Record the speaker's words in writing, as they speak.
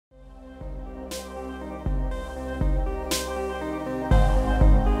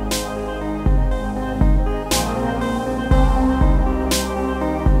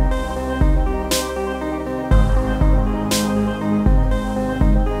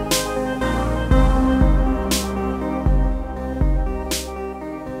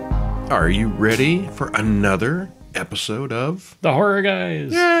Are you ready for another episode of The Horror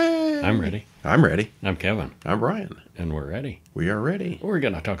Guys? Yay! I'm ready. I'm ready. I'm Kevin. I'm Brian. And we're ready. We are ready. We're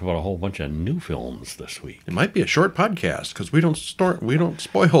going to talk about a whole bunch of new films this week. It might be a short podcast because we don't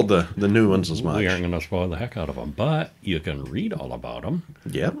spoil the new ones as much. We aren't going to spoil the heck out of them, but you can read all about them.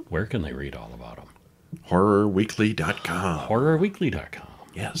 Yep. Where can they read all about them? HorrorWeekly.com. HorrorWeekly.com.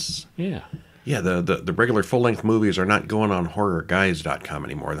 Yes. Yeah. Yeah, the regular full-length movies are not going on HorrorGuys.com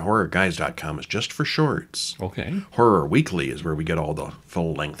anymore. The HorrorGuys.com is just for shorts. Okay. Horror Weekly is where we get all the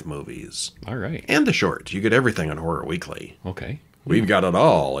full-length movies. All right. And the shorts. You get everything on Horror Weekly. Okay. We've got it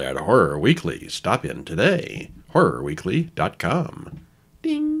all at Horror Weekly. Stop in today. HorrorWeekly.com.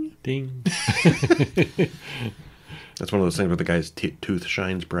 Ding. Ding. That's one of those things where the guy's tooth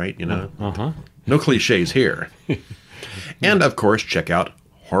shines bright, you know? Uh-huh. No cliches here. And, of course, check out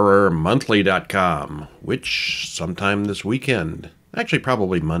HorrorMonthly.com, which sometime this weekend, actually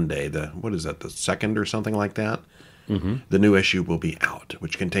probably Monday, the 2nd or something like that, the new issue will be out,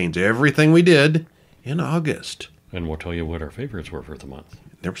 which contains everything we did in August. And we'll tell you what our favorites were for the month.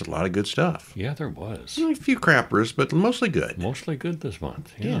 There was a lot of good stuff. Yeah, there was. A few crappers, but mostly good. Mostly good this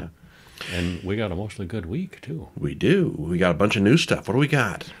month. Yeah. And we got a mostly good week, too. We do. We got a bunch of new stuff. What do we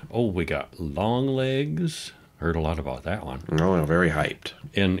got? Oh, we got Longlegs. Heard a lot about that one. Oh, very hyped.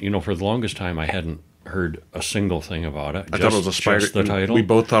 And, for the longest time, I hadn't heard a single thing about it. I thought it was a spider. Just the title. We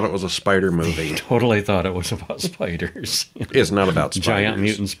both thought it was a spider movie. Totally thought it was about spiders. It's not about spiders. Giant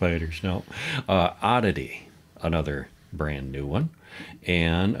mutant spiders, no. Oddity, another brand new one.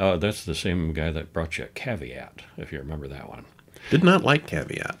 And that's the same guy that brought you Caveat, if you remember that one. Did not like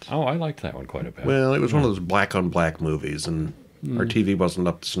Caveat. Oh, I liked that one quite a bit. Well, it was one of those black-on-black movies, and our TV wasn't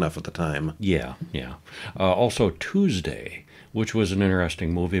up to snuff at the time. Yeah. Also, Tuesday, which was an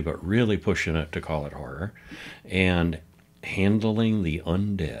interesting movie, but really pushing it to call it horror, and Handling the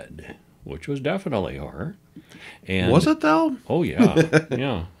Undead, which was definitely horror. And, was it, though? Oh, yeah,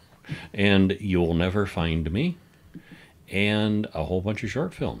 yeah. And You'll Never Find Me, and a whole bunch of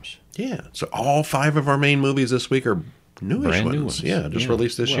short films. Yeah, so all 5 of our main movies this week are newish Brand ones. new ones. Yeah, just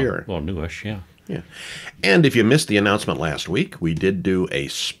released this year. Well, newish, yeah. Yeah. And if you missed the announcement last week, we did do a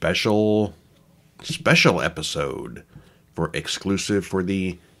special episode exclusive for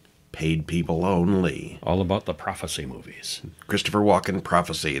the paid people only. All about the Prophecy movies. Christopher Walken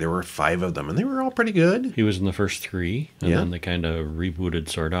Prophecy. There were 5 of them, and they were all pretty good. He was in the first 3, and then they kind of rebooted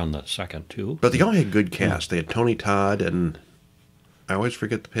sort of on the second 2. But they all had good cast. They had Tony Todd and I always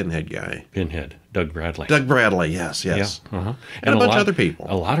forget the Pinhead guy. Doug Bradley. Doug Bradley, yes. Yeah, uh-huh. And a bunch of other people.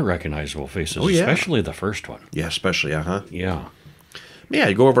 A lot of recognizable faces, oh, yeah. Especially the first one. Yeah, especially, Yeah. Yeah,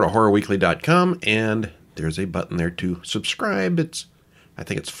 you go over to HorrorWeekly.com, and there's a button there to subscribe. I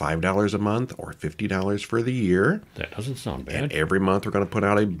think it's $5 a month or $50 for the year. That doesn't sound bad. And every month we're going to put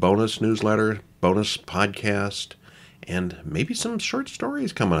out a bonus newsletter, bonus podcast, and maybe some short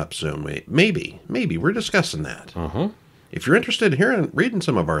stories coming up soon. Maybe. We're discussing that. Uh-huh. If you're interested in reading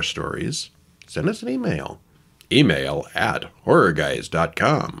some of our stories, send us an email. Email at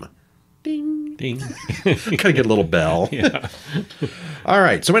horrorguys.com. Ding. Ding. Kind of get a little bell. Yeah. All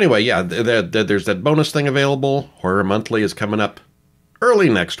right. So anyway, yeah, there's that bonus thing available. Horror Monthly is coming up early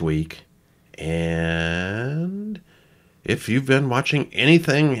next week. And if you've been watching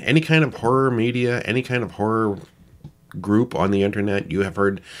anything, any kind of horror media, any kind of horror group on the internet, you have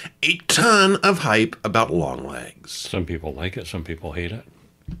heard a ton of hype about Longlegs. Some people like it, some people hate it.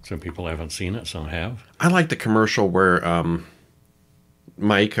 Some people haven't seen it, some have. I like the commercial where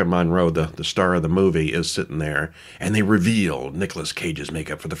Micah Monroe, the star of the movie, is sitting there, and they reveal Nicolas Cage's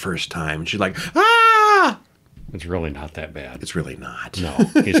makeup for the first time. And she's like, ah! It's really not that bad. It's really not. No,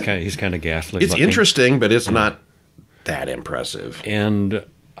 he's kind of ghastly. It's interesting, but it's not that impressive. And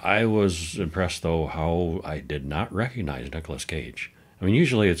I was impressed, though, how I did not recognize Nicolas Cage. I mean,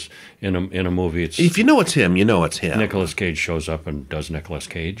 usually it's in a movie. It's if you know it's him, you know it's him. Nicolas Cage shows up and does Nicolas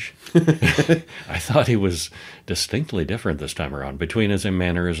Cage. I thought he was distinctly different this time around between his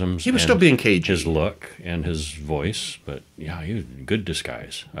mannerisms. He was still being cagey. His look and his voice, but yeah, he was a good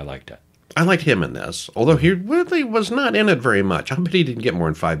disguise. I liked it. I liked him in this, although he really was not in it very much. I bet he didn't get more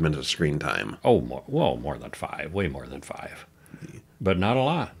than 5 minutes of screen time. Oh, more than 5, way more than 5. But not a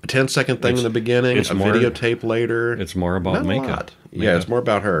lot. A 10-second thing in the beginning, a videotape later. It's more about makeup. Yeah, it's more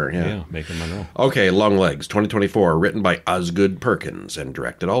about her. Yeah, Making Monroe. Okay, Longlegs, 2024, written by Osgood Perkins and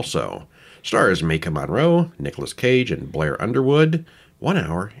directed also. Stars Maika Monroe, Nicolas Cage, and Blair Underwood. 1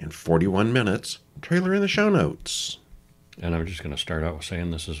 hour and 41 minutes. Trailer in the show notes. And I'm just going to start out with saying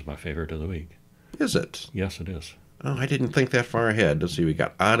this is my favorite of the week. Is it? Yes, it is. Oh, I didn't think that far ahead. Let's see, we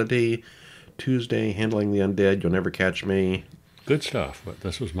got Oddity, Tuesday, Handling the Undead, You'll Never Catch Me. Good stuff, but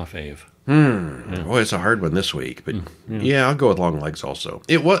this was my fave. Boy, it's a hard one this week, but yeah, I'll go with Longlegs also.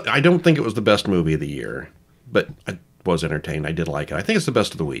 It was. I don't think it was the best movie of the year, but I was entertained. I did like it. I think it's the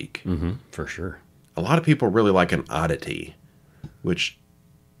best of the week. For sure. A lot of people really like an Oddity, which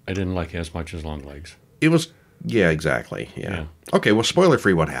I didn't like as much as Longlegs. it was. Yeah, exactly. Yeah. Okay, well, spoiler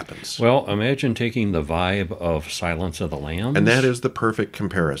free. What happens? Well, imagine taking the vibe of Silence of the Lambs. And that is the perfect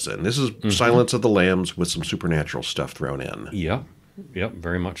comparison. This is Silence of the Lambs with some supernatural stuff thrown in. Yep,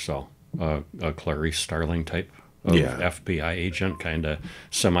 very much so. A Clarice Starling type of FBI agent, kind of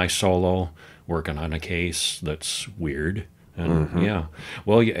semi-solo, working on a case that's weird. And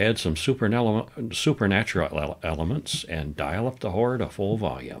well, you add some supernatural elements and dial up the horror to full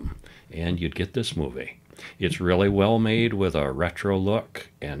volume, and you'd get this movie. It's really well made with a retro look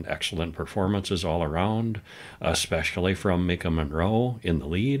and excellent performances all around, especially from Micah Monroe in the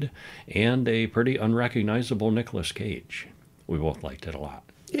lead, and a pretty unrecognizable Nicolas Cage. We both liked it a lot.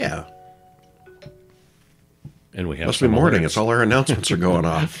 Yeah. And we have Must be morning. It's all our announcements are going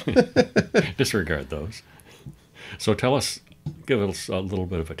off. Disregard those. So give us a little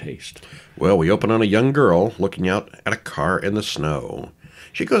bit of a taste. Well, we open on a young girl looking out at a car in the snow.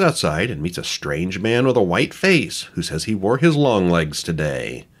 She goes outside and meets a strange man with a white face who says he wore his long legs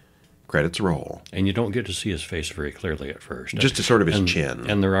today. Credits roll. And you don't get to see his face very clearly at first. Just to sort of his chin.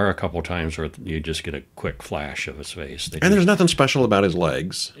 And there are a couple times where you just get a quick flash of his face. There's nothing special about his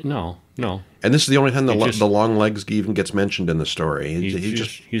legs. No. And this is the only time the long legs even gets mentioned in the story.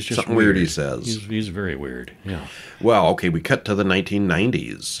 He's just something weird he says. He's very weird, yeah. Well, okay, we cut to the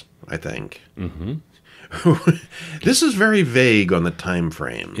 1990s, I think. This is very vague on the time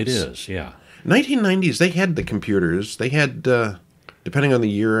frames. It is, yeah. 1990s, they had the computers. They had, depending on the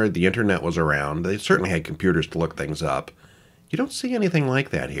year the internet was around, they certainly had computers to look things up. You don't see anything like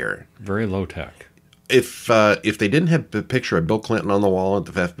that here. Very low tech. If they didn't have a picture of Bill Clinton on the wall at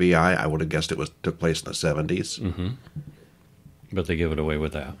the FBI, I would have guessed it took place in the 70s. But they give it away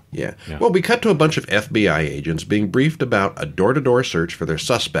with that. Yeah. Well, we cut to a bunch of FBI agents being briefed about a door-to-door search for their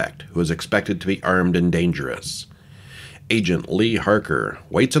suspect, who is expected to be armed and dangerous. Agent Lee Harker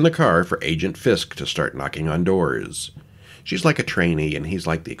waits in the car for Agent Fisk to start knocking on doors. She's like a trainee, and he's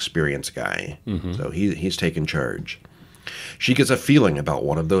like the experienced guy. So he's taking charge. She gets a feeling about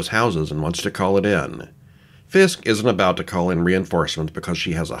one of those houses and wants to call it in. Fisk isn't about to call in reinforcements because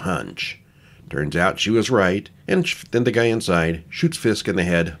she has a hunch. Turns out she was right, and then the guy inside shoots Fisk in the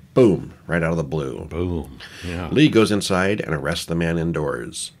head, boom, right out of the blue. Boom, yeah. Lee goes inside and arrests the man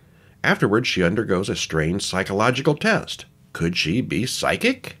indoors. Afterwards, she undergoes a strange psychological test. Could she be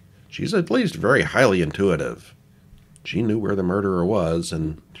psychic? She's at least very highly intuitive. She knew where the murderer was,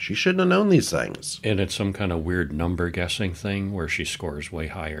 and she shouldn't have known these things. And it's some kind of weird number guessing thing where she scores way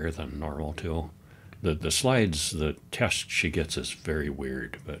higher than normal, too. The test she gets is very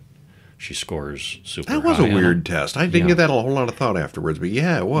weird, but she scores super high. That was a weird test. I didn't give that a whole lot of thought afterwards, but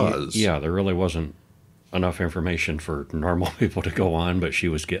yeah, it was. Yeah, there really wasn't enough information for normal people to go on, but she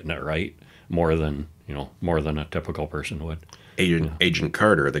was getting it right more than a typical person would. Agent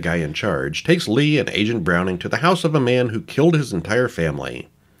Carter, the guy in charge, takes Lee and Agent Browning to the house of a man who killed his entire family.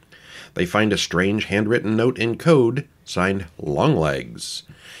 They find a strange handwritten note in code signed Longlegs,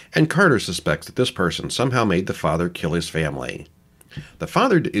 and Carter suspects that this person somehow made the father kill his family. The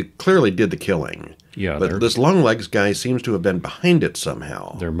father clearly did the killing, but this Longlegs guy seems to have been behind it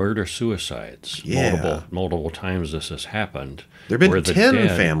somehow. They're murder-suicides. Yeah. Multiple times this has happened. There have been 10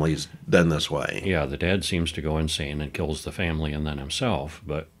 families done this way. Yeah, the dad seems to go insane and kills the family and then himself,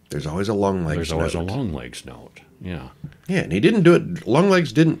 but there's always a Longlegs note. Yeah. Yeah, and he didn't do it.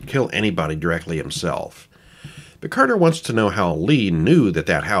 Longlegs didn't kill anybody directly himself. But Carter wants to know how Lee knew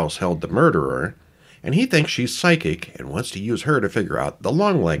that house held the murderer, and he thinks she's psychic and wants to use her to figure out the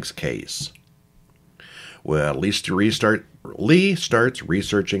Longlegs case. Well, Lee starts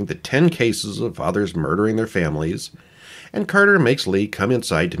researching the 10 cases of fathers murdering their families, and Carter makes Lee come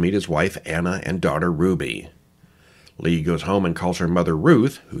inside to meet his wife Anna and daughter Ruby. Lee goes home and calls her mother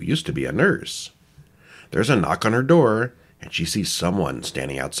Ruth, who used to be a nurse. There's a knock on her door, and she sees someone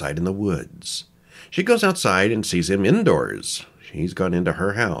standing outside in the woods. She goes outside and sees him indoors. He's gone into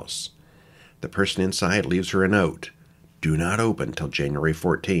her house. The person inside leaves her a note. Do not open till January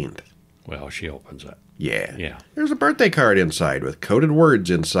 14th. Well, she opens it. Yeah. There's a birthday card inside with coded words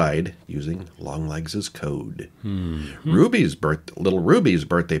inside using Longlegs' code. Little Ruby's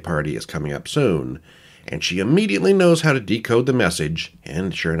birthday party is coming up soon, and she immediately knows how to decode the message,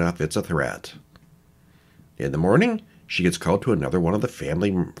 and sure enough, it's a threat. In the morning, she gets called to another one of the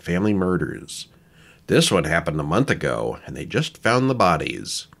family murders. This one happened a month ago, and they just found the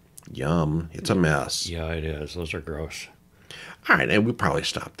bodies. Yum, it's a mess. Yeah, it is. Those are gross. All right, and we'll probably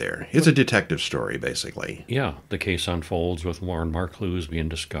stop there. It's a detective story, basically. Yeah, the case unfolds with more and more clues being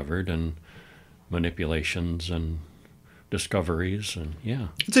discovered and manipulations and discoveries, and yeah.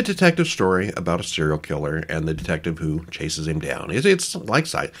 It's a detective story about a serial killer and the detective who chases him down. It's like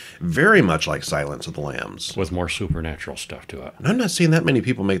very much like Silence of the Lambs. With more supernatural stuff to it. And I'm not seeing that many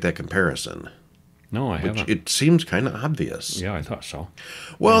people make that comparison. No, I haven't. It seems kind of obvious. Yeah, I thought so.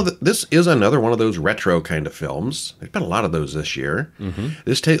 Well, this is another one of those retro kind of films. There's been a lot of those this year. Mm-hmm.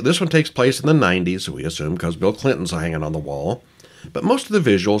 This one takes place in the 90s, we assume, because Bill Clinton's hanging on the wall. But most of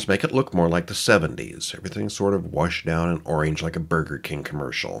the visuals make it look more like the 70s. Everything's sort of washed down and orange like a Burger King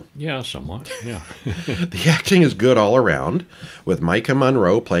commercial. Yeah, somewhat, yeah. The acting is good all around, with Micah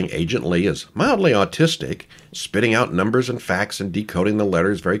Monroe playing Agent Lee as mildly autistic, spitting out numbers and facts and decoding the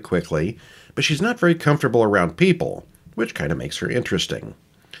letters very quickly, but she's not very comfortable around people, which kind of makes her interesting.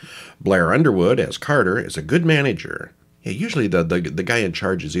 Blair Underwood as Carter is a good manager. Yeah, usually the guy in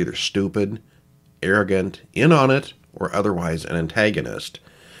charge is either stupid, arrogant, in on it, or otherwise an antagonist.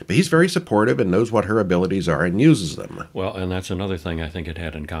 But he's very supportive and knows what her abilities are and uses them. Well, and that's another thing I think it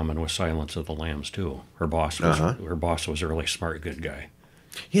had in common with Silence of the Lambs, too. Her boss was a really smart, good guy.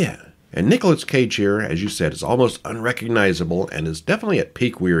 Yeah. And Nicolas Cage here, as you said, is almost unrecognizable and is definitely at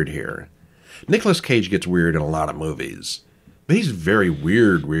peak weird here. Nicolas Cage gets weird in a lot of movies, but he's very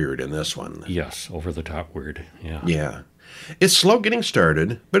weird in this one. Yes, over the top weird, yeah. Yeah. It's slow getting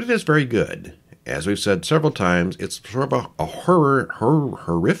started, but it is very good. As we've said several times, it's sort of a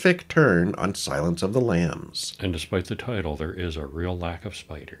horrific turn on Silence of the Lambs. And despite the title, there is a real lack of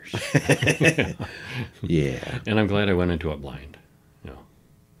spiders. Yeah. And I'm glad I went into it blind.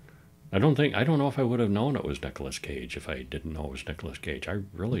 I don't know if I would have known it was Nicolas Cage if I didn't know it was Nicolas Cage. I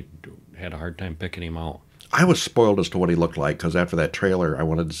really had a hard time picking him out. I was spoiled as to what he looked like, because after that trailer, I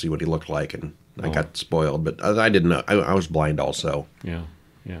wanted to see what he looked like, and I got spoiled. But I didn't know. I was blind also. Yeah.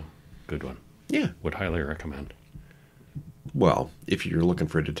 Good one. Yeah. Would highly recommend. Well, if you're looking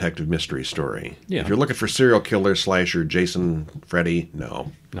for a detective mystery story. Yeah. If you're looking for serial killer, slasher, Jason, Freddy,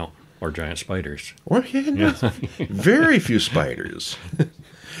 no. No. Or giant spiders. Or, very few spiders.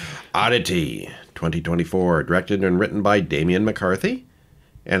 Oddity, 2024, directed and written by Damian McCarthy.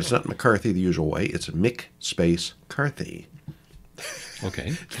 And it's not McCarthy the usual way, it's Mick Space Carthy. Okay.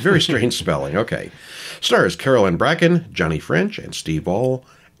 It's very strange spelling, okay. Stars Carolyn Bracken, Johnny French, and Steve Ball.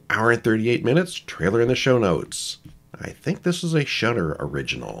 Hour and 38 minutes, trailer in the show notes. I think this is a Shudder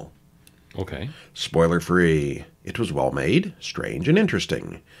original. Okay. Spoiler free. It was well made, strange, and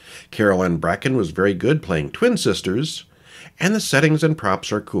interesting. Carolyn Bracken was very good playing twin sisters, and the settings and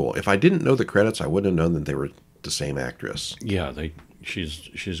props are cool. If I didn't know the credits, I wouldn't have known that they were the same actress. Yeah,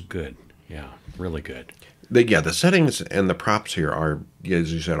 she's good. Yeah, really good. The settings and the props here are,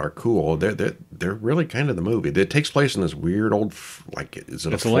 as you said, are cool. They're really kind of the movie. It takes place in this weird old, is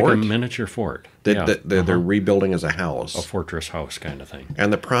it a fort? It's like a miniature fort. They're rebuilding as a house. A fortress house kind of thing.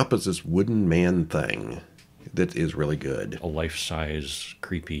 And the prop is this wooden man thing that is really good. A life-size,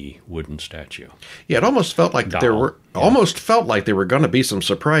 creepy wooden statue. Yeah, it almost felt like there were going to be some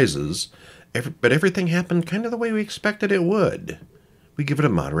surprises, but everything happened kind of the way we expected it would. We give it a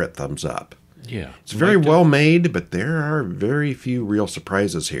moderate thumbs up. Yeah. It's very well made, but there are very few real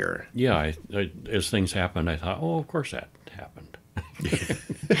surprises here. Yeah, as things happened, I thought, oh, of course that happened.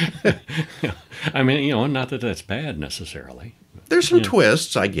 I mean, not that that's bad necessarily. There's some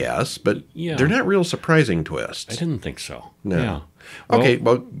twists, I guess, but they're not real surprising twists. I didn't think so. No. Yeah. Okay,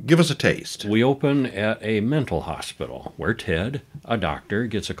 well, give us a taste. We open at a mental hospital where Ted, a doctor,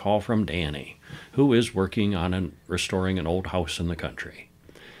 gets a call from Danny, who is working on restoring an old house in the country.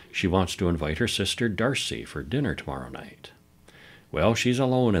 She wants to invite her sister Darcy for dinner tomorrow night. Well, she's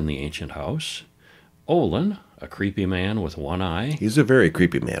alone in the ancient house. Olin, a creepy man with one eye. He's a very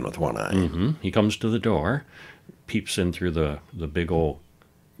creepy man with one eye. Mm-hmm. He comes to the door, peeps in through the big old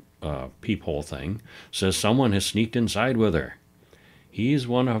peephole thing, says someone has sneaked inside with her. He's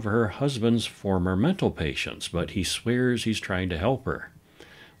one of her husband's former mental patients, but he swears he's trying to help her.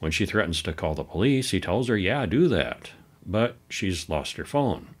 When she threatens to call the police, he tells her, yeah, do that. But she's lost her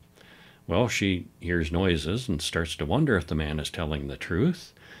phone. Well, she hears noises and starts to wonder if the man is telling the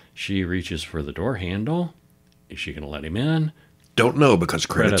truth. She reaches for the door handle. Is she going to let him in? Don't know because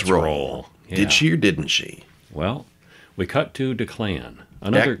credits roll. Yeah. Did she or didn't she? Well, we cut to Declan.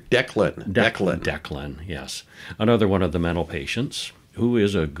 Declan, yes. Another one of the mental patients who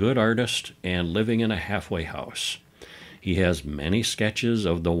is a good artist and living in a halfway house. He has many sketches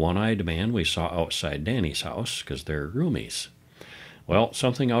of the one-eyed man we saw outside Danny's house because they're roomies. Well,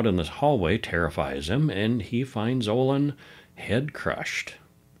 something out in this hallway terrifies him, and he finds Olin head crushed.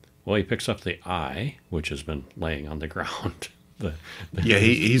 Well, he picks up the eye, which has been laying on the ground. Yeah,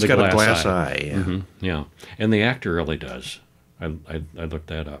 he's the got a glass eye. Yeah. Yeah, and the actor really does. I looked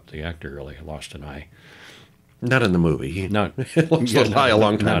that up. The actor really lost an eye. Not in the movie. He Not lost an eye a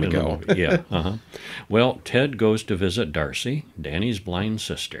long time not in the ago. movie. Yeah. Well, Ted goes to visit Darcy, Danny's blind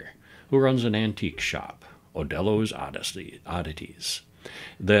sister, who runs an antique shop, Odello's Oddities,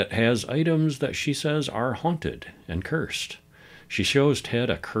 that has items that she says are haunted and cursed. She shows Ted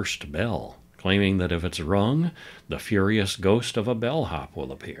a cursed bell, claiming that if it's rung, the furious ghost of a bellhop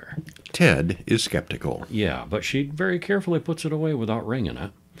will appear. Ted is skeptical. Yeah, but she very carefully puts it away without ringing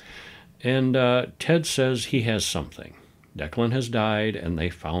it. And Ted says he has something. Declan has died, and they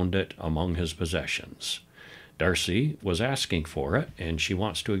found it among his possessions. Darcy was asking for it, and she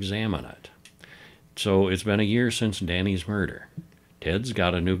wants to examine it. So it's been a year since Danny's murder. Ted's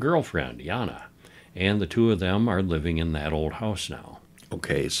got a new girlfriend, Yana, and the two of them are living in that old house now.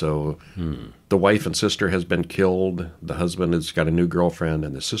 Okay, so the wife and sister has been killed. The husband has got a new girlfriend,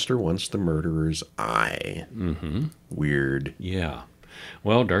 and the sister wants the murderer's eye. Mm-hmm. Weird. Yeah.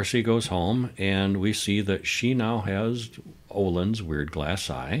 Well, Darcy goes home, and we see that she now has Olin's weird glass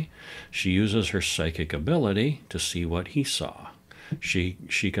eye. She uses her psychic ability to see what he saw. She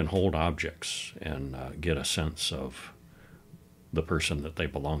can hold objects and get a sense of the person that they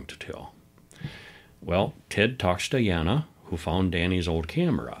belong to. Well, Ted talks to Yana, who found Danny's old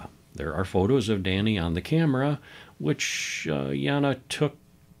camera. There are photos of Danny on the camera, which Yana took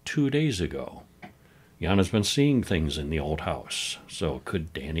 2 days ago. Yana's been seeing things in the old house, so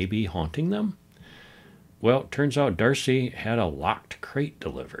could Danny be haunting them? Well, it turns out Darcy had a locked crate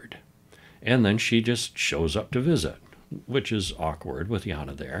delivered, and then she just shows up to visit, which is awkward with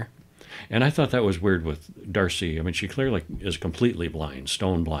Yana there. And I thought that was weird with Darcy. I mean, she clearly is completely blind,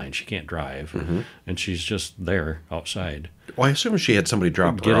 stone blind. She can't drive, and she's just there outside. Well, I assume she had somebody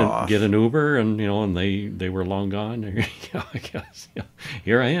drop her off. Get an Uber, and and they were long gone. Yeah, I guess. Yeah.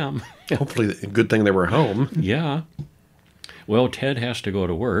 Here I am. Hopefully, good thing they were home. Yeah. Well, Ted has to go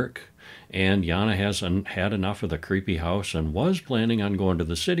to work, and Yana hasn't had enough of the creepy house and was planning on going to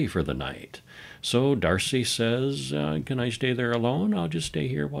the city for the night. So Darcy says, can I stay there alone? I'll just stay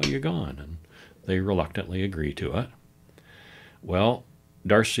here while you're gone. And they reluctantly agree to it. Well,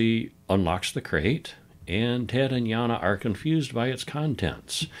 Darcy unlocks the crate, and Ted and Yana are confused by its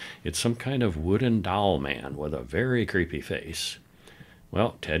contents. It's some kind of wooden doll man with a very creepy face.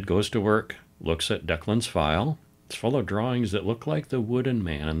 Well, Ted goes to work, looks at Declan's file. It's full of drawings that look like the wooden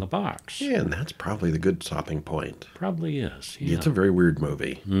man in the box. Yeah, and that's probably the good stopping point. Probably is. Yeah. It's a very weird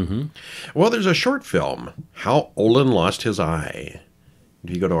movie. Mm-hmm. Well, there's a short film, How Olin Lost His Eye. If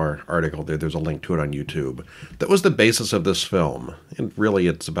you go to our article there's a link to it on YouTube. That was the basis of this film. And really,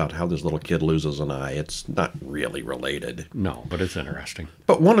 it's about how this little kid loses an eye. It's not really related. No, but it's interesting.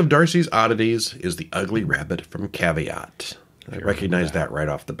 But one of Darcy's oddities is the ugly rabbit from Caveat. I recognize that right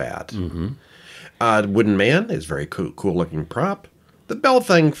off the bat. Mm-hmm. Wooden Man is a very cool looking prop. The bell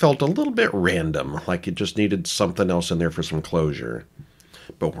thing felt a little bit random, like it just needed something else in there for some closure.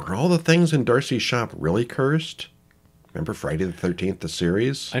 But were all the things in Darcy's shop really cursed? Remember Friday the 13th, the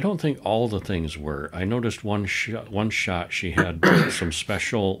series? I don't think all the things were. I noticed one shot she had some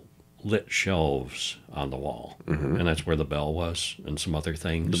special lit shelves on the wall, and that's where the bell was and some other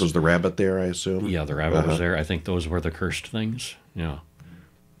things. Was the rabbit there, I assume? Yeah, the rabbit was there. I think those were the cursed things. Yeah.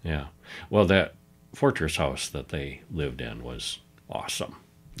 Well, that fortress house that they lived in was awesome.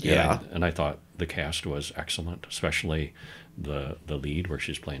 Yeah. And I thought the cast was excellent, especially the lead where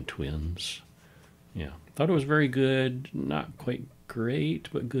she's playing twins. Yeah. Thought it was very good. Not quite great,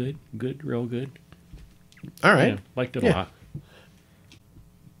 but good. Good, real good. All right. Yeah, liked it a lot.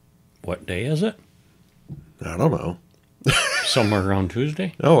 What day is it? I don't know. Somewhere around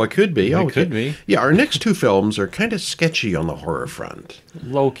Tuesday? Oh, it could be. It could be. Yeah, our next two films are kind of sketchy on the horror front.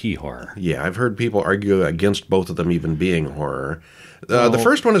 Low-key horror. Yeah, I've heard people argue against both of them even being horror. The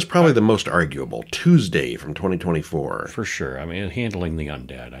first one is probably the most arguable, Tuesday from 2024. For sure. I mean, handling the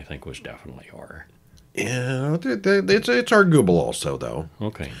undead, I think, was definitely horror. Yeah, it's arguable also, though.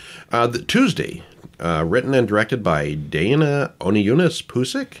 Okay. Tuesday, written and directed by Dana Oniunis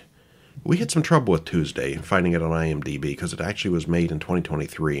Pusik. We had some trouble with Tuesday finding it on IMDb because it actually was made in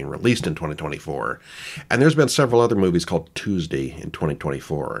 2023 and released in 2024. And there's been several other movies called Tuesday in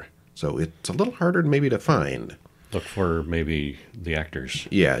 2024. So it's a little harder maybe to find. Look for maybe the actors.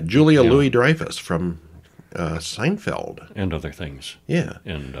 Yeah, Julia Louis-Dreyfus from Seinfeld. And other things. Yeah.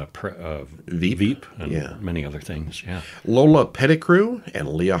 And Veep and many other things, yeah. Lola Pettigrew and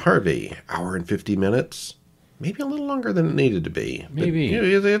Leah Harvey. Hour and 50 minutes. Maybe a little longer than it needed to be. Maybe.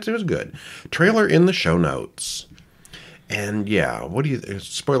 It was good. Trailer in the show notes. And yeah, what do you...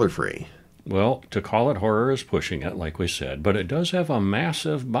 Spoiler free. Well, to call it horror is pushing it, like we said, but it does have a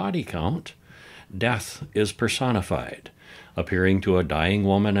massive body count. Death is personified, appearing to a dying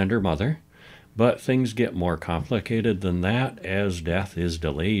woman and her mother. But things get more complicated than that as Death is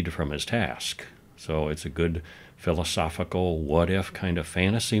delayed from his task. So it's a good philosophical what-if kind of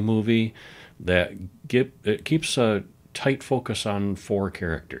fantasy movie that it keeps a tight focus on 4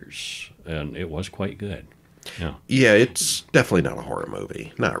 characters, and it was quite good. Yeah. Yeah, it's definitely not a horror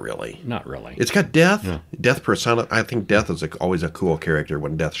movie. Not really. Not really. It's got Death. Yeah. Death persona. I think Death is always a cool character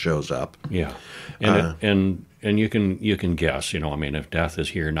when Death shows up. Yeah. And you can guess, if Death is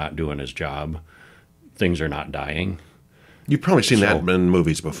here not doing his job, things are not dying. You've probably seen that in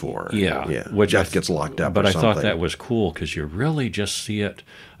movies before. Yeah. Yeah. Which Death gets locked up but or something. I thought that was cool because you really just see it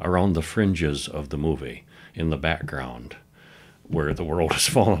around the fringes of the movie in the background where the world is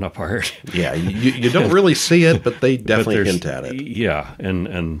falling apart. Yeah, you don't really see it, but they definitely hint at it. Yeah,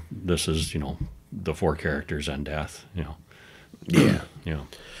 and this is, the 4 characters and Death, Yeah. Yeah.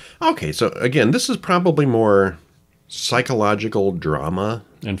 Okay, so again, this is probably more psychological drama.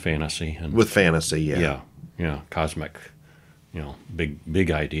 And fantasy. With fantasy, yeah. Yeah, cosmic,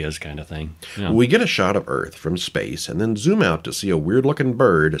 big ideas kind of thing. Yeah. We get a shot of Earth from space and then zoom out to see a weird-looking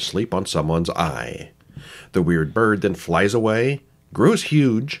bird asleep on someone's eye. The weird bird then flies away, grows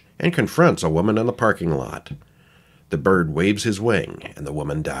huge, and confronts a woman in the parking lot. The bird waves his wing, and the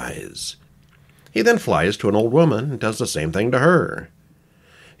woman dies. He then flies to an old woman and does the same thing to her.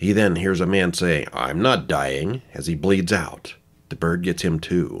 He then hears a man say, "I'm not dying," as he bleeds out. The bird gets him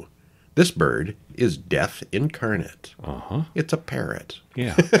too. This bird is Death incarnate. Uh-huh. It's a parrot.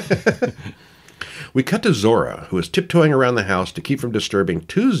 Yeah. We cut to Zora, who is tiptoeing around the house to keep from disturbing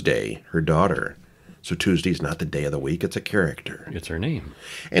Tuesday, her daughter. So Tuesday's not the day of the week, it's a character. It's her name.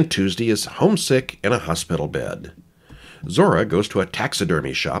 And Tuesday is homesick in a hospital bed. Zora goes to a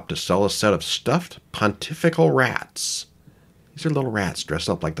taxidermy shop to sell a set of stuffed pontifical rats. These are little rats dressed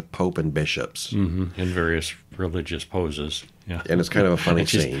up like the Pope and bishops. Mm-hmm. In various religious poses. Yeah. And it's kind of a funny and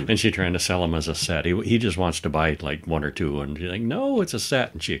scene. And she's trying to sell them as a set. He just wants to buy like 1 or 2, and she's like, "No, it's a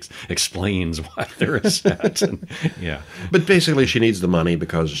set." And she explains why they're a set. And, yeah. But basically she needs the money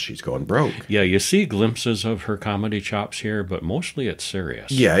because she's going broke. Yeah, you see glimpses of her comedy chops here, but mostly it's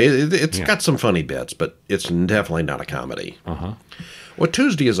serious. Yeah, it's got some funny bits, but it's definitely not a comedy. Uh-huh. Well,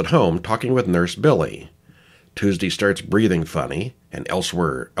 Tuesday is at home talking with Nurse Billy. Tuesday starts breathing funny, and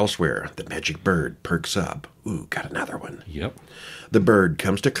elsewhere, the magic bird perks up. Ooh, got another one. Yep. The bird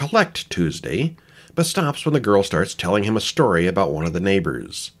comes to collect Tuesday, but stops when the girl starts telling him a story about one of the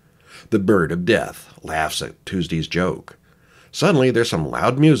neighbors. The bird of death laughs at Tuesday's joke. Suddenly, there's some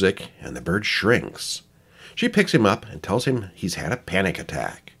loud music, and the bird shrinks. She picks him up and tells him he's had a panic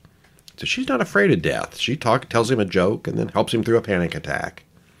attack. So she's not afraid of death. She tells him a joke and then helps him through a panic attack.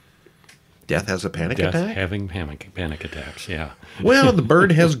 Death has a panic attack? Death having panic attacks, yeah. Well, the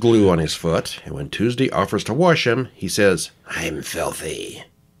bird has glue on his foot, and when Tuesday offers to wash him, he says, "I'm filthy."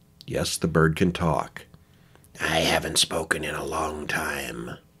 Yes, the bird can talk. "I haven't spoken in a long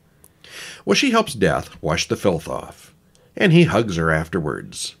time." Well, she helps Death wash the filth off, and he hugs her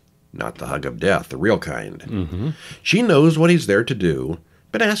afterwards. Not the hug of death, the real kind. Mm-hmm. She knows what he's there to do,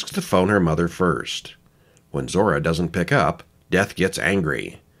 but asks to phone her mother first. When Zora doesn't pick up, Death gets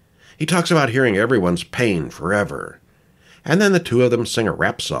angry. He talks about hearing everyone's pain forever. And then the two of them sing a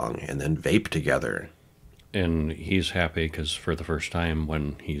rap song and then vape together. And he's happy because for the first time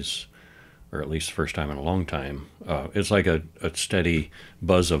or at least the first time in a long time, it's like a steady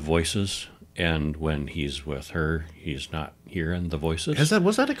buzz of voices. And when he's with her, he's not hearing the voices.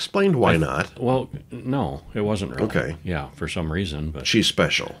 Was that explained why not? Well, no, it wasn't really. Okay. Yeah, for some reason. But she's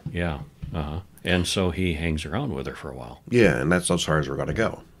special. Yeah. Uh-huh. And so he hangs around with her for a while. Yeah, and that's as far as we're going to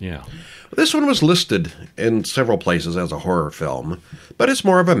go. Yeah. This one was listed in several places as a horror film, but it's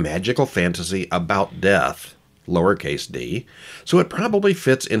more of a magical fantasy about death, lowercase d, so it probably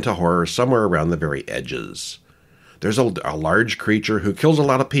fits into horror somewhere around the very edges. There's a large creature who kills a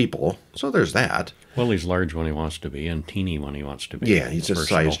lot of people, so there's that. Well, he's large when he wants to be and teeny when he wants to be. Yeah, he's a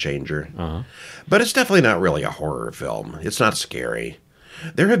size changer. Uh-huh. But it's definitely not really a horror film. It's not scary.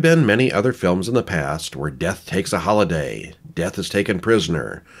 There have been many other films in the past where death takes a holiday, death is taken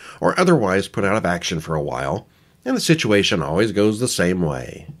prisoner, or otherwise put out of action for a while, and the situation always goes the same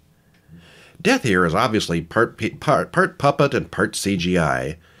way. Death here is obviously part puppet and part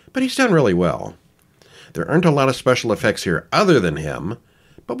CGI, but he's done really well. There aren't a lot of special effects here other than him,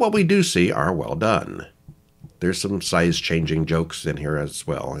 but what we do see are well done. There's some size-changing jokes in here as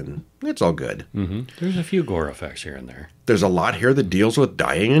well, and it's all good. Mm-hmm. There's a few gore effects here and there. There's a lot here that deals with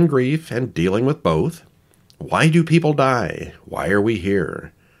dying and grief and dealing with both. Why do people die? Why are we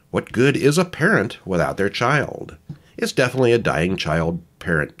here? What good is a parent without their child? It's definitely a dying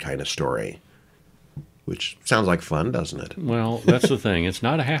child-parent kind of story. Which sounds like fun, doesn't it? Well, that's the thing. It's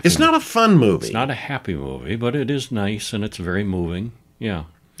not a happy It's not a fun movie. It's not a happy movie, but it is nice and it's very moving. Yeah.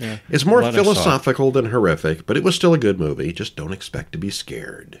 Yeah. It's more Glad I saw it. philosophical than horrific, but it was still a good movie. Just don't expect to be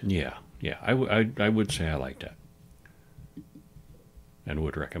scared. Yeah. Yeah. I would say I liked it. And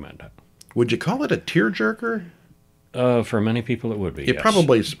would recommend it. Would you call it a tearjerker? For many people, it would be. It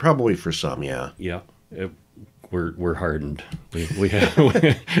Yes. probably for some, yeah. Yeah. We're hardened. We have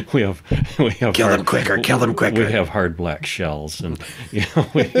Kill them quicker, kill them quicker. We have hard black shells, and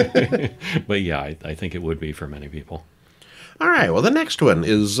but yeah, I think it would be for many people. All right, well, the next one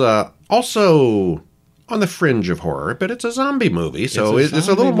is also on the fringe of horror, but it's a zombie movie, so it's a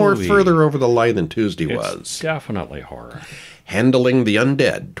little zombie more movie. further over the line than Tuesday It's was. definitely horror. Handling the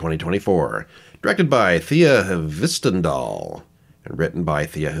Undead, 2024. Directed by Thea Hvistendahl. And written by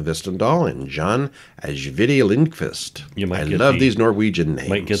Thea Hvistendahl and John Ajvide Lindqvist. You might I get love these Norwegian names.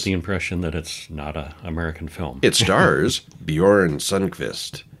 Might get the impression that it's not an American film. It stars Bjorn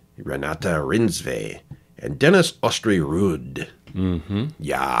Sundqvist, Renata Rinsve, and Dennis Osterud. Mm-hmm.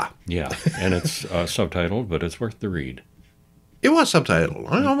 Yeah. Yeah, and it's subtitled, but it's worth the read. It was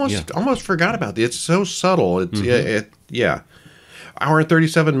subtitled. I almost forgot about it. It's so subtle. It's yeah. Hour and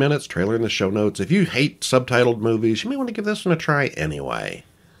 37 minutes, trailer in the show notes. If you hate subtitled movies, you may want to give this one a try anyway.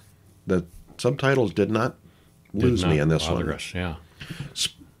 The subtitles did not lose me on this one. Us, yeah.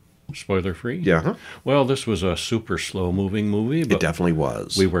 Spoiler free? Yeah. Huh? Well, this was a super slow moving movie, but It definitely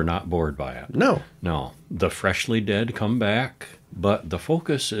was. we were not bored by it. No. No. The freshly dead come back, but the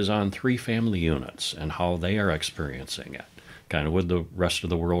focus is on 3 family units and how they are experiencing it. Kind of with the rest of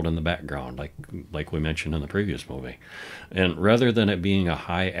the world in the background, like we mentioned in the previous movie. And rather than it being a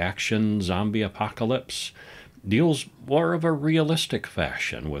high-action zombie apocalypse, deals more of a realistic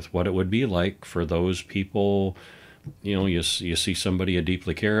fashion with what it would be like for those people, you see somebody you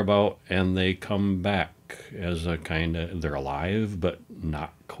deeply care about, and they come back as a kind of, they're alive, but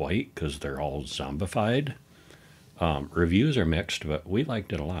not quite, because they're all zombified. Reviews are mixed, but we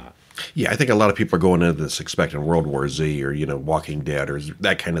liked it a lot. Yeah, I think a lot of people are going into this expecting World War Z or, Walking Dead or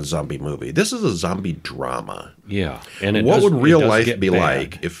that kind of zombie movie. This is a zombie drama. Yeah. And what would real life get be bad.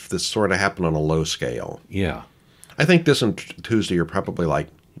 like if this sort of happened on a low scale? Yeah. I think this and Tuesday are probably like,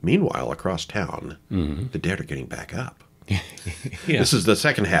 meanwhile, across town, the dead are getting back up. Yeah. This is the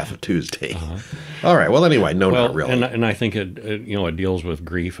second half of Tuesday. All right. Well, anyway, no, not really. And I think it deals with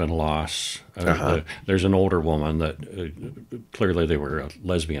grief and loss. There's an older woman that clearly they were a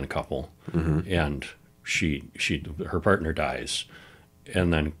lesbian couple, and her partner dies,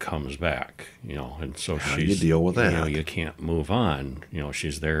 and then comes back. And so How do you deal with that? You can't move on.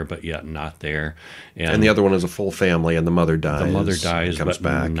 She's there, but yet not there. And the other one is a full family, and the mother dies. The mother dies, comes but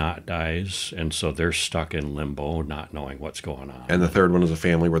back. not dies, and so they're stuck in limbo, not knowing what's going on. And the third one is a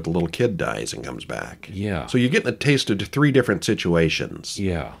family where the little kid dies and comes back. Yeah. So you're getting a taste of 3 different situations.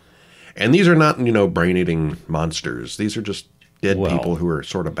 Yeah. And these are not, brain-eating monsters. These are just dead people who are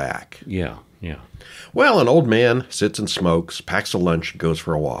sort of back. Yeah. Yeah. Well, an old man sits and smokes, packs a lunch, and goes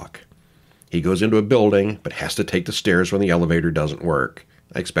for a walk. He goes into a building, but has to take the stairs when the elevator doesn't work.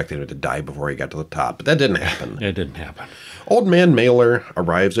 I expected him to die before he got to the top, but that didn't happen. It didn't happen. Old man Mailer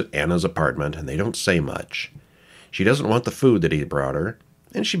arrives at Anna's apartment, and they don't say much. She doesn't want the food that he brought her,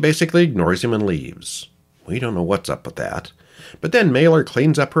 and she basically ignores him and leaves. We don't know what's up with that. But then Mailer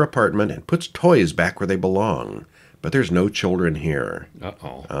cleans up her apartment and puts toys back where they belong. But there's no children here.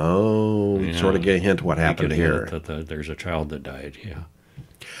 Uh-oh. Oh, sort of get a hint what happened here. That there's a child that died, yeah.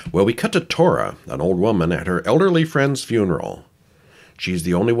 Well, we cut to Tora, an old woman, at her elderly friend's funeral. She's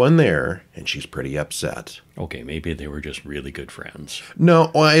the only one there, and she's pretty upset. Okay, maybe they were just really good friends. No,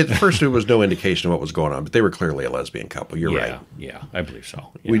 well, at first there was no indication of what was going on, but they were clearly a lesbian couple. You're right. Yeah, I believe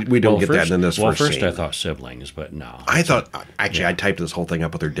so. Yeah. We don't get that in this first first scene. I thought siblings, but no. I typed this whole thing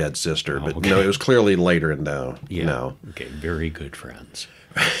up with her dead sister, but no, it was clearly later and no. Yeah. No. Okay, very good friends.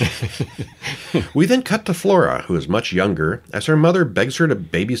 We then cut to Flora, who is much younger, as her mother begs her to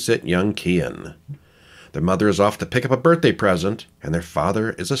babysit young Kian. Their mother is off to pick up a birthday present, and their father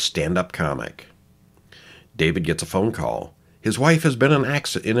is a stand-up comic. David gets a phone call. His wife has been in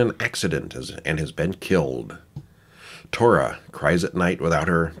an accident and has been killed. Tora cries at night without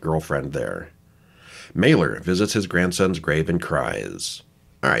her girlfriend there. Mailer visits his grandson's grave and cries.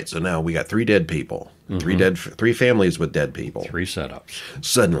 All right, so now we got 3 dead people. 3 families with dead people. 3 setups.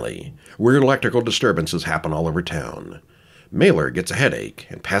 Suddenly, weird electrical disturbances happen all over town. Mailer gets a headache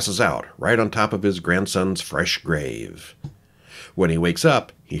and passes out right on top of his grandson's fresh grave. When he wakes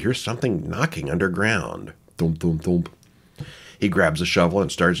up, he hears something knocking underground. thump, thump, thump. He grabs a shovel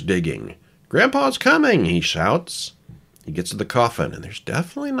and starts digging. "Grandpa's coming," he shouts. He gets to the coffin, and there's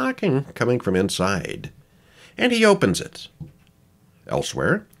definitely knocking coming from inside. And he opens it.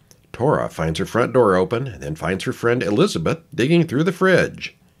 Elsewhere, Tora finds her front door open and then finds her friend Elizabeth digging through the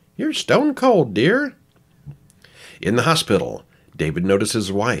fridge. "You're stone cold, dear." In the hospital, David notices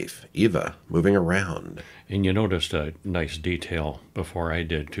his wife, Eva, moving around. And you noticed a nice detail before I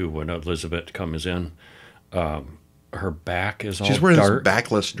did, too, when Elizabeth comes in. Her back is all dark. She's wearing this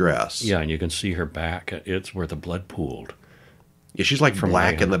backless dress. Yeah, and you can see her back. It's where the blood pooled. Yeah, she's like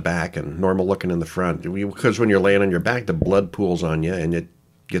black in the back and normal looking in the front. Because when you're laying on your back, the blood pools on you and it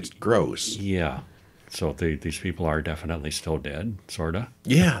gets gross. Yeah. So these people are definitely still dead, sort of.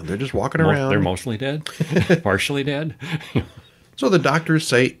 Yeah, they're just walking around. They're mostly dead? Partially dead? So the doctors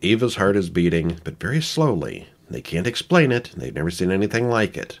say Eva's heart is beating, but very slowly. They can't explain it. They've never seen anything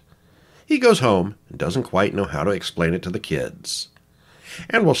like it. He goes home and doesn't quite know how to explain it to the kids.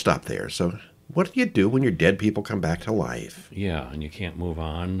 And we'll stop there. So what do you do when your dead people come back to life? Yeah, and you can't move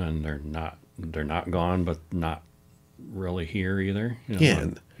on, and they're not gone, but not really here either.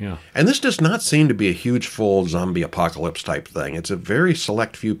 Yeah. And this does not seem to be a huge, full zombie apocalypse type thing. It's a very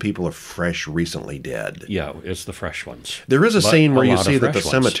select few people of fresh, recently dead. Yeah, it's the fresh ones. There is a scene where you see that the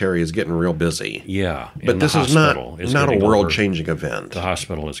cemetery is getting real busy. Yeah. But this is not a world-changing event. The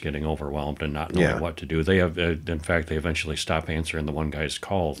hospital is getting overwhelmed and not knowing what to do. They have, in fact, they eventually stop answering the one guy's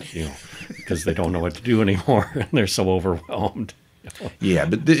call, because they don't know what to do anymore, and they're so overwhelmed. Yeah,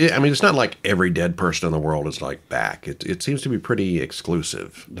 but it's not like every dead person in the world is like back. It seems to be pretty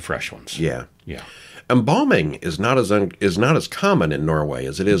exclusive. The fresh ones. Yeah. Yeah. Embalming is not as common in Norway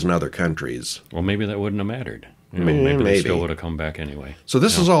as it is in other countries. Well, maybe that wouldn't have mattered. Maybe they still would have come back anyway. So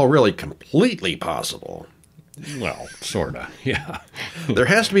this is all really completely possible. Well, sort of, yeah. There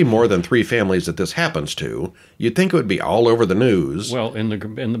has to be more than 3 families that this happens to. You'd think it would be all over the news. Well, in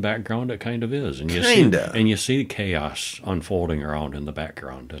the background, it kind of is, and you see chaos unfolding around in the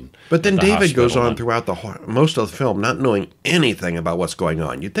background. But then David goes on throughout most of the film, not knowing anything about what's going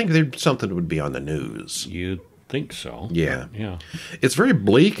on. You'd think something would be on the news. You'd think so. Yeah, yeah. It's very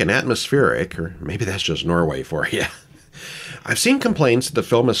bleak and atmospheric, or maybe that's just Norway for you. I've seen complaints that the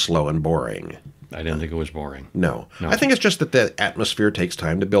film is slow and boring. I didn't think it was boring. No. I think it's just that the atmosphere takes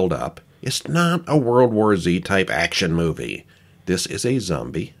time to build up. It's not a World War Z type action movie. This is a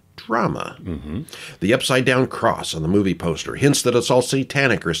zombie drama. Mm-hmm. The upside-down cross on the movie poster hints that it's all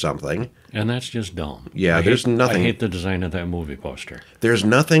satanic or something. And that's just dumb. Yeah, there's nothing. I hate the design of that movie poster. There's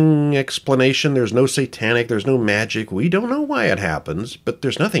nothing explanation. There's no satanic. There's no magic. We don't know why it happens, but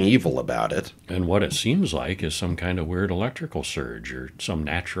there's nothing evil about it. And what it seems like is some kind of weird electrical surge or some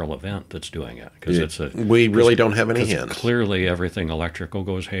natural event that's doing it. We really don't have any hints. Clearly, everything electrical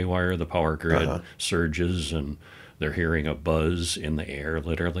goes haywire. The power grid surges, and they're hearing a buzz in the air,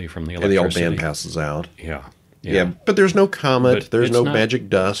 literally, from the electricity. And the old man passes out. Yeah, but there's no comet. There's no magic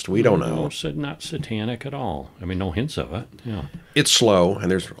dust. We don't know. Not satanic at all. I mean, no hints of it. Yeah. It's slow, and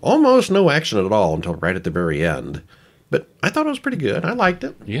there's almost no action at all until right at the very end. But I thought it was pretty good. I liked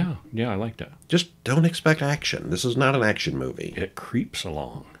it. Yeah, I liked it. Just don't expect action. This is not an action movie. It creeps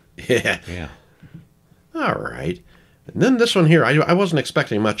along. Yeah. All right. And then this one here, I wasn't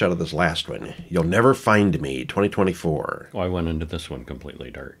expecting much out of this last one. You'll Never Find Me, 2024. Well, I went into this one completely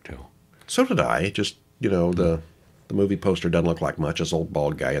dark, too. So did I. Just, the movie poster doesn't look like much. This old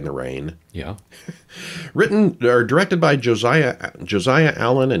bald guy in the rain. Yeah. Directed by Josiah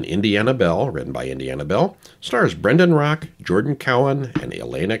Allen and Indiana Bell. Written by Indiana Bell. Stars Brendan Rock, Jordan Cowan, and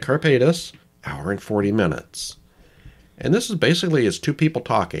Elena Karpaitis. Hour and 40 minutes. And this is basically it's 2 people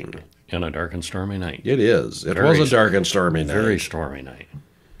talking. In a dark and stormy night. It is. It was a dark and stormy night. Very stormy night.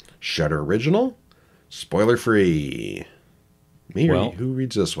 Shudder original. Spoiler free. Who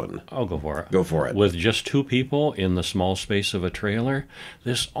reads this one? I'll go for it. Go for it. With just 2 people in the small space of a trailer,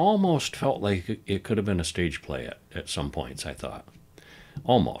 this almost felt like it could have been a stage play at some points, I thought.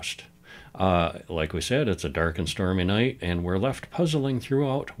 Almost. Like we said, it's a dark and stormy night, and we're left puzzling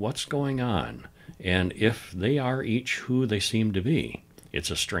throughout what's going on, and if they are each who they seem to be. It's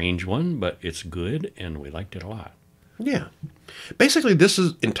a strange one, but it's good, and we liked it a lot. Yeah. Basically, this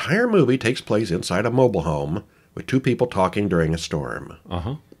entire movie takes place inside a mobile home with 2 people talking during a storm.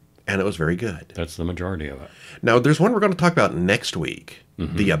 Uh-huh. And it was very good. That's the majority of it. Now, there's one we're going to talk about next week,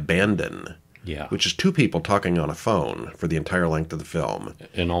 The Abandon. Yeah. Which is 2 people talking on a phone for the entire length of the film.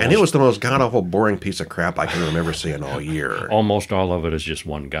 And it was the most god-awful, boring piece of crap I can remember seeing all year. Almost all of it is just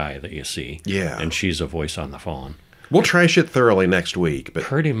one guy that you see. Yeah. And she's a voice on the phone. We'll trash it thoroughly next week, but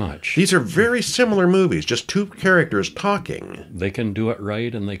Pretty much. these are very similar movies, just two characters talking. They can do it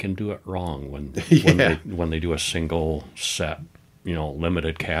right and they can do it wrong when Yeah. when they do a single set,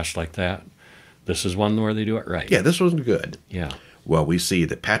 limited cast like that. This is one where they do it right. Yeah, this was good. Yeah. Well, we see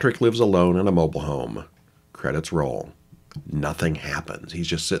that Patrick lives alone in a mobile home. Credits roll. Nothing happens. He's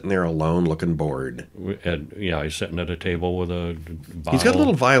just sitting there alone looking bored. And, he's sitting at a table with a bottle. He's got a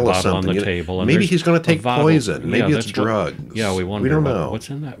little vial of bottle something. on the table. And Maybe there's he's going to a take bottle. poison. Maybe it's that's what- drugs. we wonder. We don't know. What's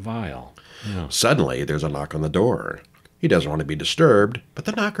in that vial? Yeah. Suddenly, there's a knock on the door. He doesn't want to be disturbed, but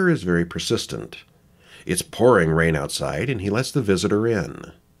the knocker is very persistent. It's pouring rain outside, and he lets the visitor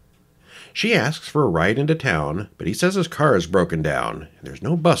in. She asks for a ride into town, but he says his car is broken down, and there's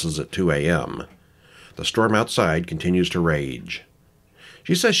no buses at 2 a.m. The storm outside continues to rage.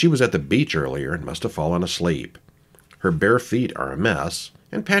 She says she was at the beach earlier and must have fallen asleep. Her bare feet are a mess,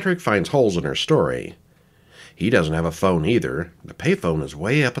 and Patrick finds holes in her story. He doesn't have a phone either. The payphone is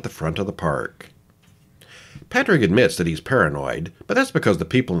way up at the front of the park. Patrick admits that he's paranoid, but that's because the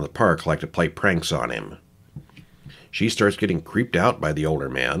people in the park like to play pranks on him. She starts getting creeped out by the older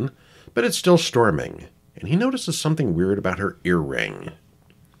man, but it's still storming, and he notices something weird about her earring.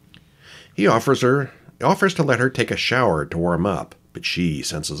 He offers to let her take a shower to warm up, but she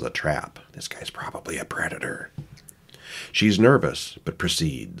senses a trap. This guy's probably a predator. She's nervous, but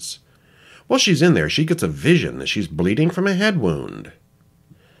proceeds. While she's in there, she gets a vision that she's bleeding from a head wound.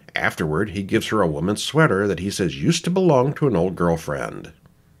 Afterward, he gives her a woman's sweater that he says used to belong to an old girlfriend.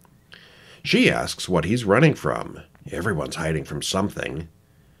 She asks what he's running from. Everyone's hiding from something.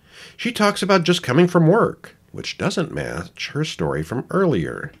 She talks about just coming from work, which doesn't match her story from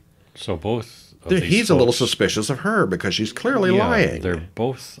earlier. So both of these He's a little folks- suspicious of her because she's clearly Yeah, lying. They're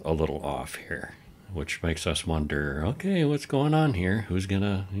both a little off here, which makes us wonder, okay, what's going on here? Who's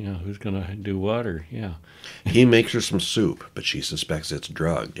gonna do what? Or He makes her some soup, but she suspects it's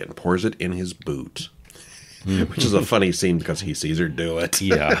drugged and pours it in his boot. Which is a funny scene because he sees her do it.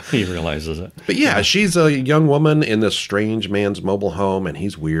 yeah, he realizes it. But yeah, she's a young woman in this strange man's mobile home, and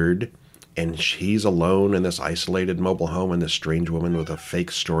he's weird. And she's alone in this isolated mobile home, and this strange woman with a fake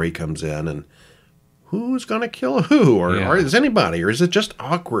story comes in, and who's going to kill who? Or is anybody? Or is it just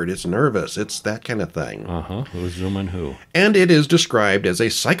awkward? It's nervous. It's that kind of thing. Who's zooming who? And it is described as a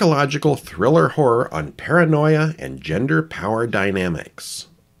psychological thriller horror on paranoia and gender power dynamics.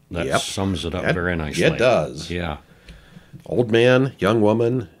 That sums it up very nicely. It does. Yeah. Old man, young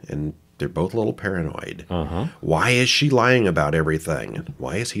woman, and they're both a little paranoid. Why is she lying about everything?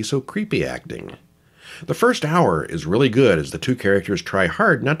 Why is he so creepy acting? The first hour is really good as the two characters try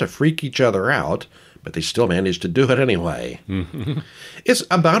hard not to freak each other out, but they still manage to do it anyway. It's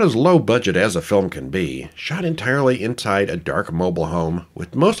about as low budget as a film can be, shot entirely inside a dark mobile home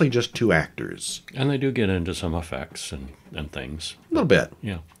with mostly just two actors. And they do get into some effects and things. A little bit.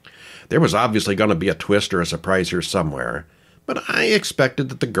 Yeah. There was obviously going to be a twist or a surprise here somewhere, but I expected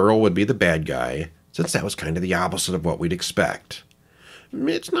that the girl would be the bad guy, since that was kind of the opposite of what we'd expect.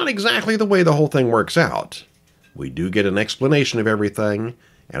 It's not exactly the way the whole thing works out. We do get an explanation of everything,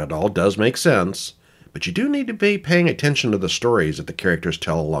 and it all does make sense, but you do need to be paying attention to the stories that the characters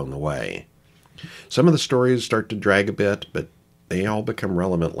tell along the way. Some of the stories start to drag a bit, but they all become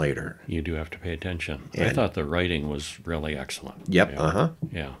relevant later. You do have to pay attention. I And- thought the writing was really excellent. Yep, Yeah.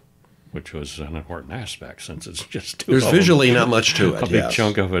 Yeah. Which was an important aspect since it's just two There's of them. visually not much to it, A big yes.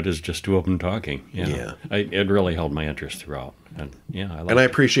 chunk of it is just two of them talking. Yeah. It really held my interest throughout. And I liked And I it.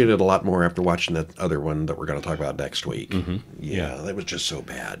 appreciated it a lot more after watching that other one that we're going to talk about next week. Yeah. That was just so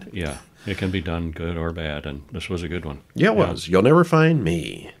bad. Yeah. It can be done good or bad, and this was a good one. Yeah, it was. You'll never find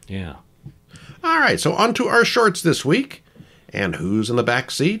me. Yeah. All right, so on to our shorts this week. And who's in the back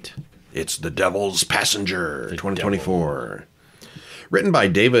seat? It's The Devil's Passenger, 2024. Written by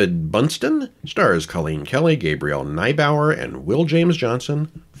David Bunston, stars Colleen Kelly, Gabrielle Neibauer, and Will James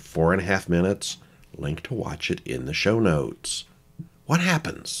Johnson. 4.5 minutes. Link to watch it in the show notes. What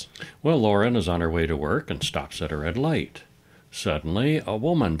happens? Well, Lauren is on her way to work and stops at a red light. Suddenly, a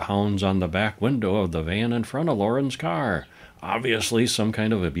woman pounds on the back window of the van in front of Lauren's car. Obviously some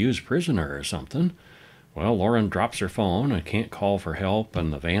kind of abused prisoner or something. Well, Lauren drops her phone and can't call for help,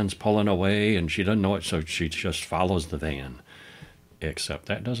 and the van's pulling away, and she doesn't know it, so she just follows the van. Except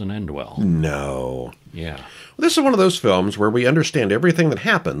that doesn't end well. No. Yeah. This is one of those films where we understand everything that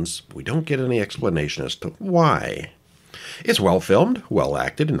happens, but we don't get any explanation as to why. It's well filmed, well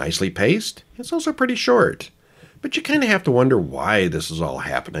acted, and nicely paced. It's also pretty short. But you kind of have to wonder why this is all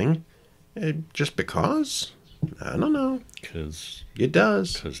happening. Just because? I don't know. Because It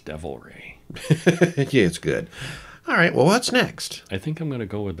does. devilry. Yeah, it's good. All right, well, what's next? I think I'm going to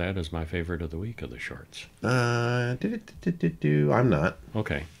go with that as my favorite of the week of the shorts. I'm not.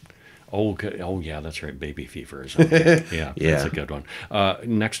 Okay. Oh, yeah, that's right. Baby Fever is on there. Yeah, Yeah. that's a good one.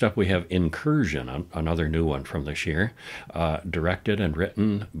 Next up, we have Incursion, another new one from this year, directed and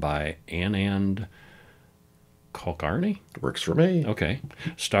written by Anand Kulkarni. Works for me. Okay.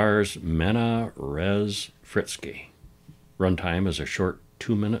 Stars Mena Rez Fritsky. Runtime is a short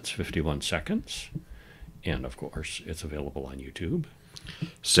 2 minutes, 51 seconds. And, of course, it's available on YouTube.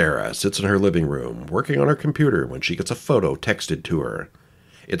 Sarah sits in her living room, working on her computer when she gets a photo texted to her.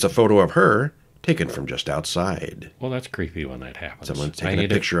 It's a photo of her taken from just outside. Well, that's creepy when that happens. Someone's taking a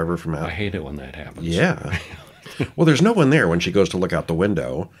picture of her from out. I hate it when that happens. Yeah. Well, there's no one there when she goes to look out the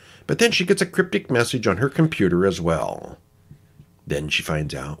window, but then she gets a cryptic message on her computer as well. Then she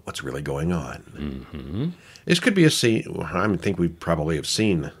finds out what's really going on. Mm-hmm. This could be a scene. I think we probably have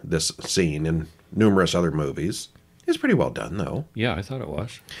seen this scene in numerous other movies. It's pretty well done, though. Yeah, I thought it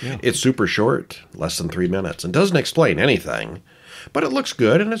was. Yeah. It's super short, less than 3 minutes, and doesn't explain anything. But it looks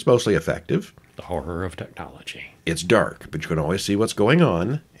good, and it's mostly effective. The horror of technology. It's dark, but you can always see what's going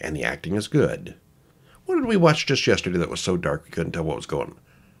on, and the acting is good. What did we watch just yesterday that was so dark we couldn't tell what was going on?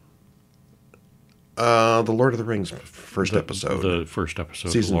 The Lord of the Rings first episode. The first episode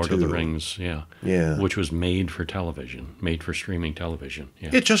Season of Lord of the 2. Rings, yeah. Yeah. Which was made for television, made for streaming television. Yeah.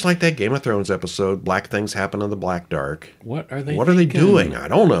 It's just like that Game of Thrones episode, Black Things Happen in the Black Dark. What are they What are they thinking? doing? I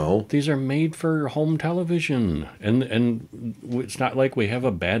don't know. These are made for home television. And it's not like we have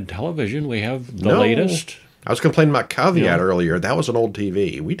a bad television. We have the No. latest. I was complaining about Caveat Yeah. earlier. That was an old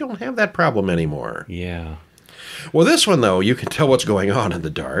TV. We don't have that problem anymore. Yeah. Well, this one, though, you can tell what's going on in the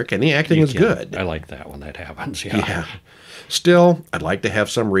dark, and the acting is Yeah, good. I like that when that happens. Yeah. Yeah. Still, I'd like to have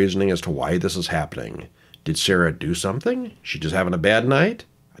some reasoning as to why this is happening. Did Sarah do something? She just having a bad night?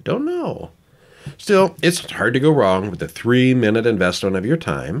 I don't know. Still, it's hard to go wrong with the 3-minute investment of your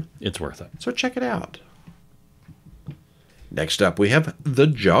time, It's worth it. so check it out. Next up, we have The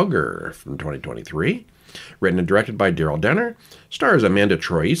Jogger from 2023. Written and directed by Daryl Denner. Stars Amanda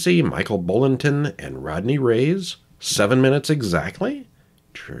Troisi, Michael Bullington, and Rodney Reyes. 7 minutes exactly.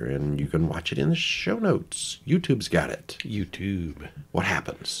 And you can watch it in the show notes. YouTube's got it. YouTube. What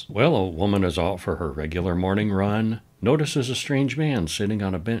happens? Well, a woman is out for her regular morning run, notices a strange man sitting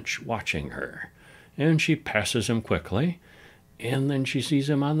on a bench watching her, and she passes him quickly, and then she sees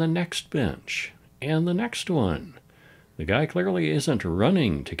him on the next bench, and the next one. The guy clearly isn't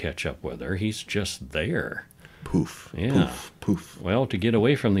running to catch up with her, he's just there. Poof. Yeah. Poof. Poof. Well, to get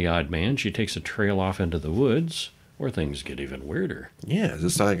away from the odd man, she takes a trail off into the woods, where things get even weirder. Yeah, is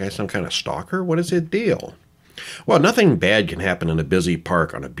this guy some kind of stalker? What is his deal? Well, nothing bad can happen in a busy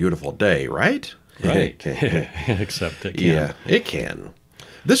park on a beautiful day, right? Right. Except it can. Yeah, it can.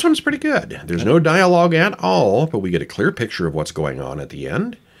 This one's pretty good. There's no dialogue at all, but we get a clear picture of what's going on at the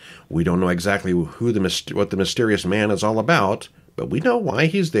end. We don't know exactly what the mysterious man is all about, but we know why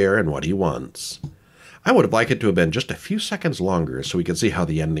he's there and what he wants. I would have liked it to have been just a few seconds longer so we could see how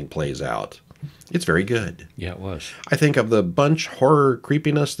the ending plays out. It's very good. Yeah, it was. I think of the bunch horror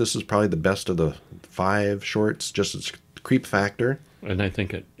creepiness, this is probably the best of the 5 shorts, just its creep factor. And I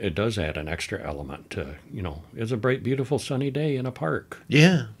think it does add an extra element to, it's a bright, beautiful, sunny day in a park.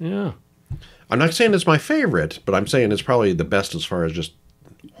 Yeah. Yeah. I'm not saying it's my favorite, but I'm saying it's probably the best as far as just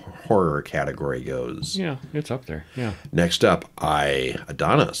horror category goes. Yeah, it's up there. Yeah. Next up,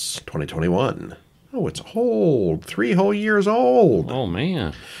 Adonis, 2021. Oh, it's old. 3 whole years old. Oh,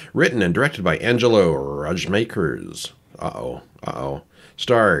 man. Written and directed by Angelo Rajmakers. Uh-oh.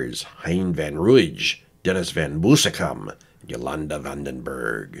 Stars Hein van Ruij, Dennis van Boosekom, Jolanda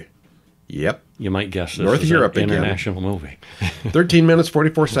Vandenberg. Yep. You might guess this North is Europe an again. international movie. 13 minutes,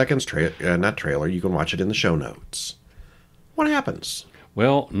 44 seconds. Not trailer. You can watch it in the show notes. What happens?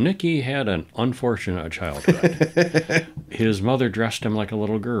 Well, Nicky had an unfortunate childhood. His mother dressed him like a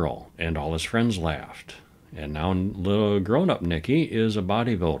little girl, and all his friends laughed. And now the grown-up Nicky is a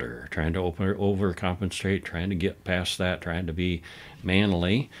bodybuilder, trying to overcompensate, trying to get past that, trying to be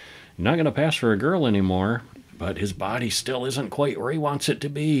manly. Not going to pass for a girl anymore, but his body still isn't quite where he wants it to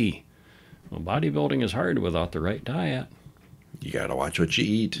be. Well, bodybuilding is hard without the right diet. You got to watch what you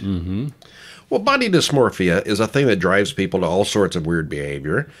eat. Mm-hmm. Well, body dysmorphia is a thing that drives people to all sorts of weird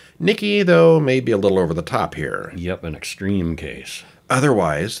behavior. Nicky, though, may be a little over the top here. Yep, an extreme case.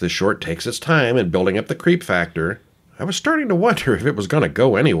 Otherwise, the short takes its time in building up the creep factor. I was starting to wonder if it was going to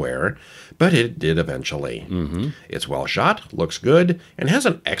go anywhere, but it did eventually. Mm-hmm. It's well shot, looks good, and has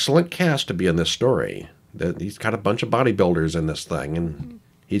an excellent cast to be in this story. He's got a bunch of bodybuilders in this thing, and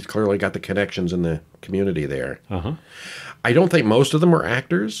he's clearly got the connections in the community there. Uh-huh. I don't think most of them were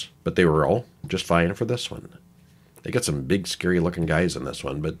actors, but they were all just fine for this one. They got some big, scary-looking guys in this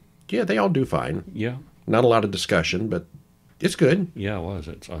one, but yeah, they all do fine. Yeah. Not a lot of discussion, but it's good. Yeah, it was.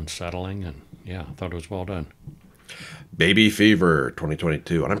 It's unsettling, and yeah, I thought it was well done. Baby Fever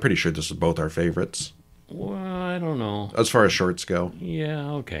 2022, and I'm pretty sure this is both our favorites Well, I don't know. as far as shorts go.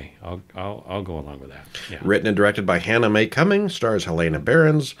 Yeah, okay. I'll go along with that. Yeah. Written and directed by Hannah Mae Cummings, stars Helena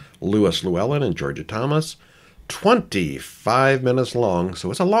Behrens, Louis Llewellyn, and Georgia Thomas. 25 minutes long,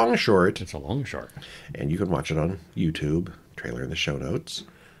 so it's a long short, It's a long short. and you can watch it on YouTube. Trailer in the show notes.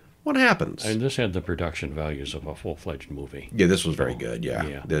 What happens? And this had the production values of a full-fledged movie. Yeah, this was very good, yeah.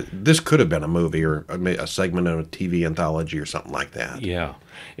 Yeah. This could have been a movie or a segment of a TV anthology or something like that. Yeah.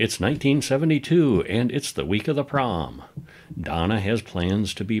 It's 1972, and it's the week of the prom. Donna has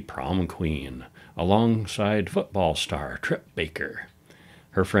plans to be prom queen, alongside football star Trip Baker.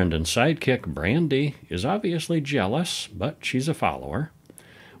 Her friend and sidekick, Brandy, is obviously jealous, but she's a follower.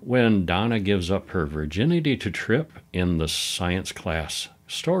 When Donna gives up her virginity to Trip in the science class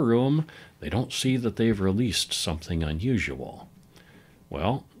storeroom, they don't see that they've released something unusual.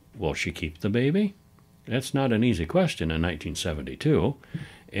 Well, will she keep the baby? That's not an easy question in 1972.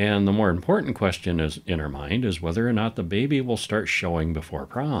 And the more important question is in her mind is whether or not the baby will start showing before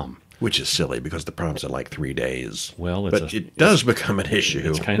prom. Which is silly because the prom's in like 3 days. Well, it does become an issue.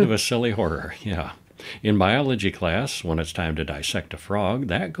 It's kind of a silly horror, yeah. In biology class, when it's time to dissect a frog,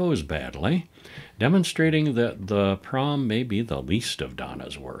 that goes badly, demonstrating that the prom may be the least of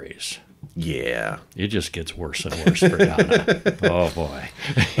Donna's worries. Yeah. It just gets worse and worse for Donna. Oh, boy.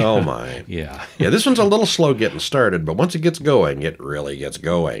 Oh, my. Yeah. Yeah, this one's a little slow getting started, but once it gets going, it really gets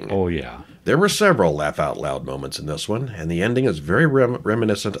going. Oh, yeah. There were several laugh-out-loud moments in this one, and the ending is very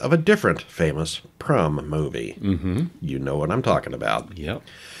reminiscent of a different famous prom movie. Mm-hmm. You know what I'm talking about. Yep.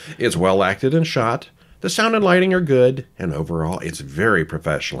 It's well acted and shot, the sound and lighting are good, and overall, it's very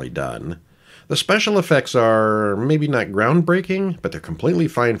professionally done. The special effects are maybe not groundbreaking, but they're completely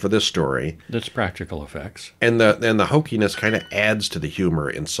fine for this story. That's practical effects. And the hokiness kind of adds to the humor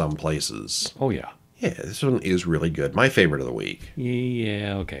in some places. Oh, yeah. Yeah, this one is really good. My favorite of the week.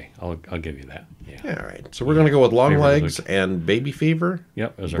 Yeah, okay. I'll give you that. Yeah. All right. So we're going to go with Longlegs and Baby Fever.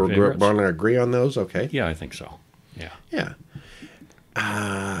 Yep, as our We're favorites. going to agree on those, okay? Yeah, I think so. Yeah. Yeah.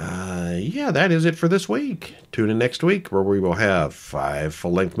 Yeah, that is it for this week. Tune in next week where we will have 5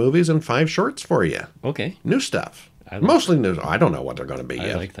 full-length movies and 5 shorts for you. Okay. New stuff. like Mostly new. I don't know what they're going to be I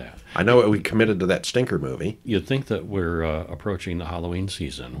yet. like that. I know we committed to that stinker movie. You'd think that we're approaching the Halloween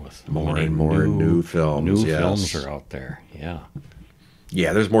season with More many and more new films. New yes. films are out there. Yeah.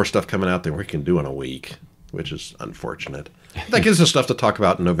 Yeah, there's more stuff coming out than we can do in a week, which is unfortunate. That gives us stuff to talk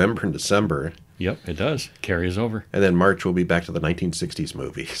about in November and December. Yep, it does. Carries over. And then March we'll be back to the 1960s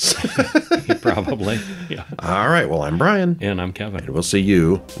movies. Probably. Yeah. All right, well, I'm Brian. And I'm Kevin. And we'll see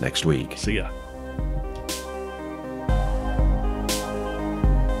you next week. See ya.